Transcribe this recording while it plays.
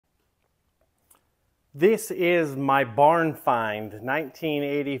This is my barn find,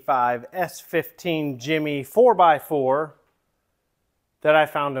 1985 S15 Jimmy 4x4 that I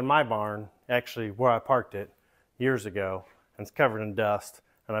found in my barn, actually where I parked it years ago, and it's covered in dust,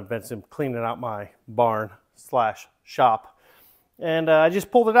 and I've been cleaning out my barn slash shop. And I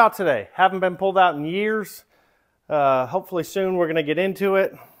just pulled it out today. Haven't been pulled out in years. Hopefully soon we're gonna get into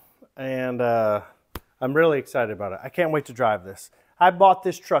it, and I'm really excited about it. I can't wait to drive this. I bought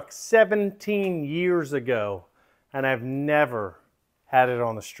this truck 17 years ago, and I've never had it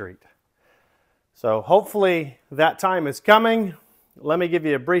on the street. So hopefully that time is coming. Let me give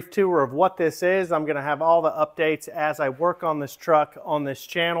you a brief tour of what this is. I'm gonna have all the updates as I work on this truck on this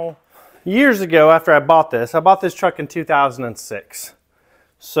channel. Years ago, after I bought this truck in 2006.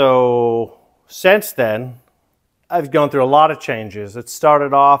 So since then, I've gone through a lot of changes. It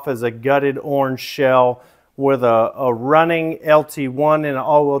started off as a gutted orange shell with a running LT1 and an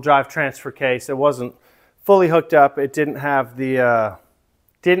all-wheel drive transfer case. It wasn't fully hooked up. It didn't have the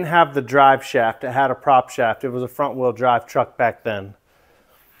drive shaft. It had a prop shaft. It was a front-wheel drive truck back then.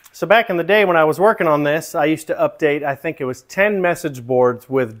 So back in the day when I was working on this, I used to update, I think it was 10 message boards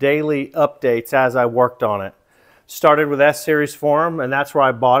with daily updates as I worked on it. Started with S-Series forum, and that's where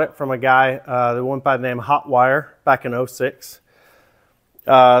I bought it from a guy that went by the name Hotwire back in 06.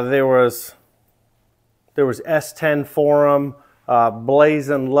 There was S10 forum,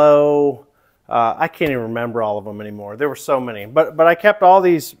 Blazing Low. I can't even remember all of them anymore. There were so many, but I kept all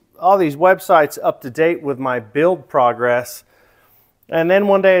these websites up to date with my build progress. And then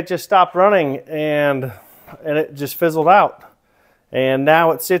one day it just stopped running, and it just fizzled out. And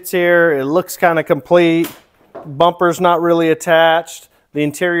now it sits here. It looks kind of complete. Bumper's not really attached. The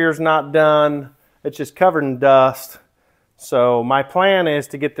interior's not done. It's just covered in dust. So my plan is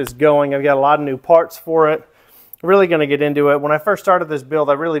to get this going. I've got a lot of new parts for it. Really going to get into it. When I first started this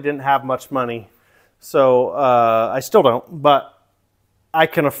build, I really didn't have much money. So I still don't, but I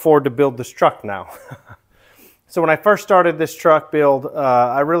can afford to build this truck now. So when I first started this truck build,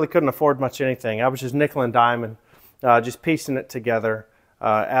 I really couldn't afford much anything. I was just nickel and diming, just piecing it together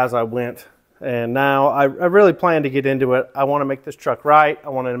as I went. And now I really plan to get into it. I want to make this truck right. I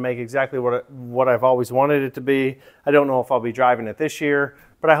wanted to make exactly what I've always wanted it to be. I don't know if I'll be driving it this year,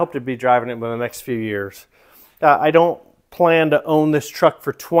 but I hope to be driving it in the next few years. I don't plan to own this truck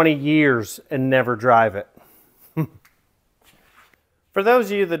for 20 years and never drive it. For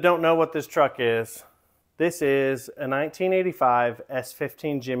those of you that don't know what this truck is, this is a 1985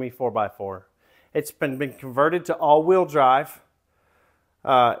 S15 Jimmy 4x4. It's been converted to all-wheel drive.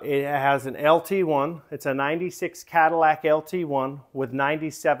 It has an LT1. It's a 96 Cadillac LT1 with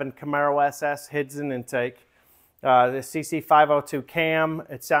 97 Camaro SS hidden intake. The CC502 cam.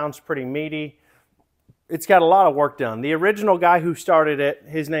 It sounds pretty meaty. It's got a lot of work done. The original guy who started it,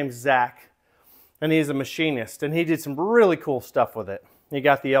 his name's Zach, and he's a machinist, and he did some really cool stuff with it. He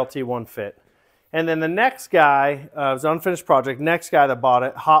got the LT1 fit. And then the next guy, it was an unfinished project, next guy that bought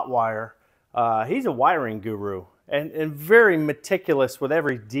it, Hotwire, he's a wiring guru. And very meticulous with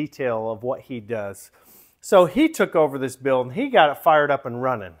every detail of what he does. So he took over this build and he got it fired up and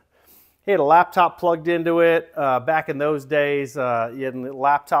running. He had a laptop plugged into it. Back in those days, you had a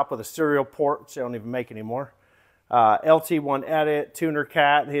laptop with a serial port, which they don't even make anymore. LT1 Edit, Tuner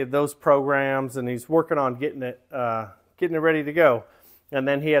Cat, he had those programs, and he's working on getting it ready to go. And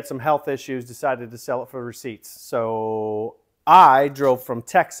then he had some health issues, decided to sell it for receipts. So I drove from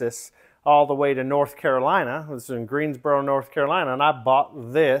Texas all the way to North Carolina. This is in Greensboro, North Carolina, and I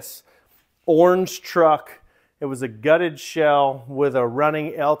bought this orange truck. It was a gutted shell with a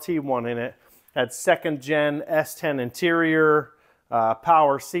running LT1 in it. Had second gen S10 interior,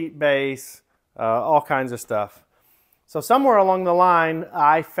 power seat base, all kinds of stuff. So somewhere along the line,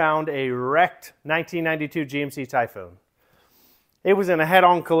 I found a wrecked 1992 GMC Typhoon. It was in a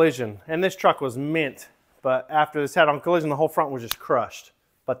head-on collision, and this truck was mint, but after this head-on collision, the whole front was just crushed.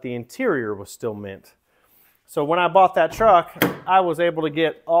 But the interior was still mint. So when I bought that truck, I was able to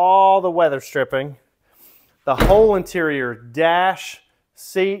get all the weather stripping, the whole interior, dash,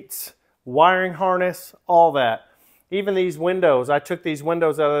 seats, wiring harness, all that. Even these windows, I took these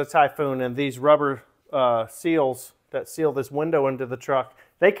windows out of the Typhoon, and these rubber seals that seal this window into the truck,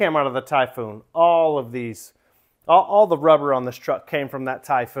 they came out of the Typhoon. All of these, all the rubber on this truck came from that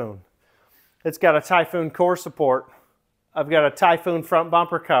Typhoon. It's got a Typhoon core support. I've got a Typhoon front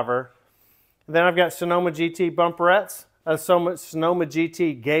bumper cover. Then I've got Sonoma GT bumperettes, Sonoma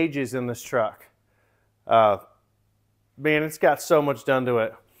GT gauges in this truck. Man, it's got so much done to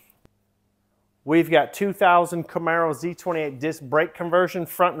it. We've got 2000 Camaro Z28 disc brake conversion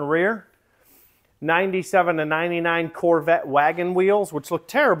front and rear. 97 to 99 Corvette wagon wheels, which look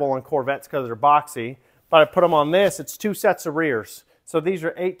terrible on Corvettes because they're boxy. But I put them on this. It's 2 sets of rears. So these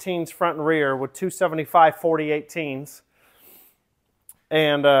are 18s front and rear with 275 40 18s.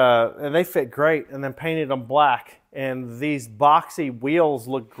 And they fit great, and then painted them black. And these boxy wheels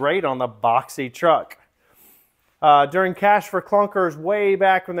look great on the boxy truck. During Cash for Clunkers, way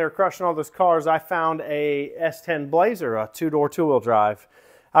back when they were crushing all those cars, I found a S10 Blazer, a 2-door 2-wheel drive.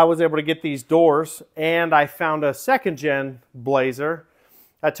 I was able to get these doors, and I found a 2nd gen Blazer.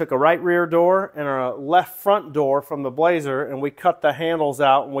 I took a right rear door and a left front door from the Blazer, and we cut the handles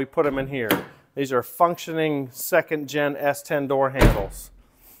out and we put them in here. These are functioning 2nd gen S10 door handles.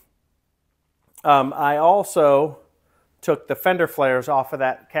 I also took the fender flares off of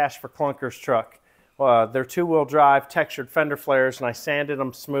that Cash for Clunkers truck. They're 2-wheel drive textured fender flares, and I sanded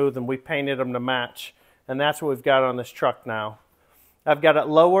them smooth and we painted them to match. And that's what we've got on this truck now. I've got it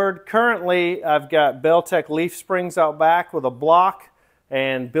lowered. Currently, I've got Beltec leaf springs out back with a block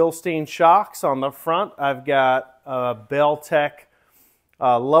and Bilstein shocks on the front. I've got Beltec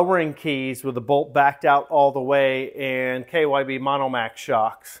lowering keys with the bolt backed out all the way and KYB Monomax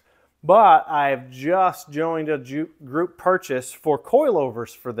shocks. But I've just joined a group purchase for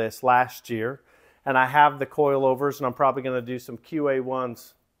coilovers for this last year, and I have the coilovers, and I'm probably going to do some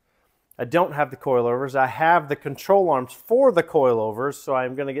QA1s. I don't have the coilovers. I have the control arms for the coilovers, so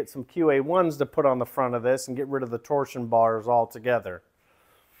I'm going to get some QA1s to put on the front of this and get rid of the torsion bars altogether.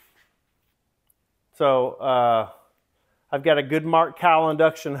 So I've got a Goodmark cowl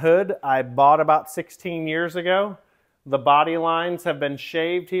induction hood I bought about 16 years ago. The body lines have been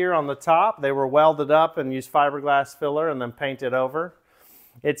shaved here on the top. They were welded up and used fiberglass filler and then painted over.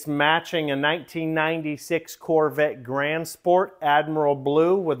 It's matching a 1996 Corvette Grand Sport Admiral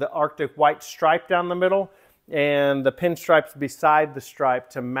Blue with the Arctic white stripe down the middle and the pinstripes beside the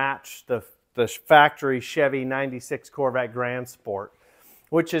stripe to match the factory Chevy 96 Corvette Grand Sport,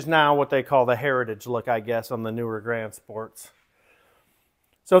 which is now what they call the heritage look, I guess, on the newer Grand Sports.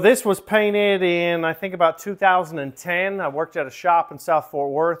 So this was painted in, I think, about 2010. I worked at a shop in South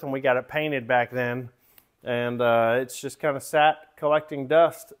Fort Worth, and we got it painted back then. And it's just kind of sat collecting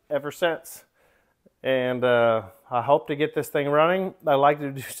dust ever since. And I hope to get this thing running. I like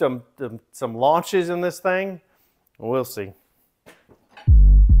to do some launches in this thing. We'll see.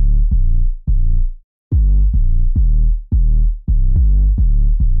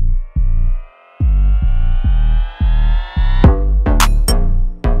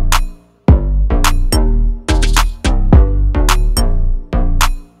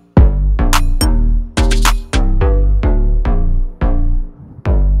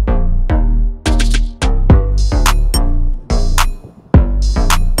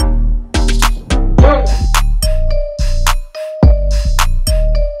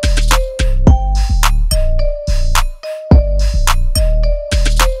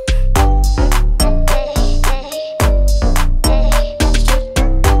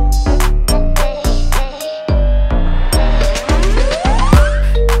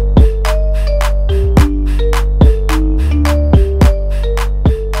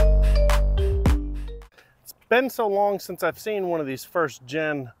 Been so long since I've seen one of these first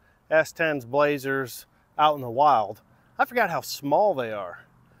gen S10s Blazers out in the wild. I forgot how small they are.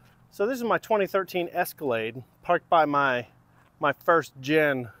 So this is my 2013 Escalade, parked by my first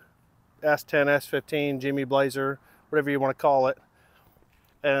gen S10, S15, Jimmy Blazer, whatever you want to call it.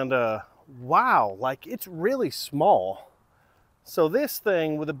 And wow, like it's really small. So this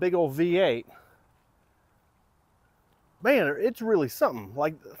thing with a big old V8, man, it's really something.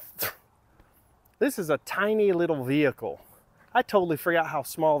 Like, this is a tiny little vehicle. I totally forgot how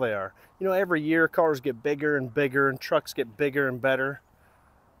small they are. You know, every year cars get bigger and bigger and trucks get bigger and better.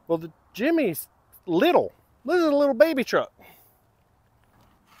 Well, the Jimmy's little. This is a little baby truck.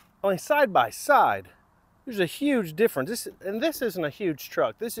 Only side by side, there's a huge difference. This isn't a huge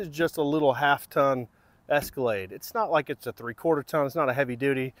truck. This is just a little half-ton Escalade. It's not like it's a 3/4 ton. It's not a heavy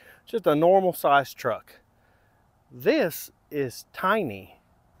duty. It's just a normal sized truck. This is tiny.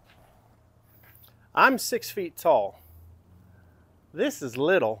 I'm 6 feet tall. This is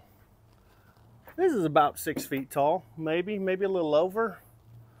little. This is about 6 feet tall, maybe a little over.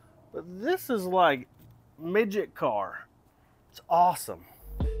 But this is like midget car. It's awesome.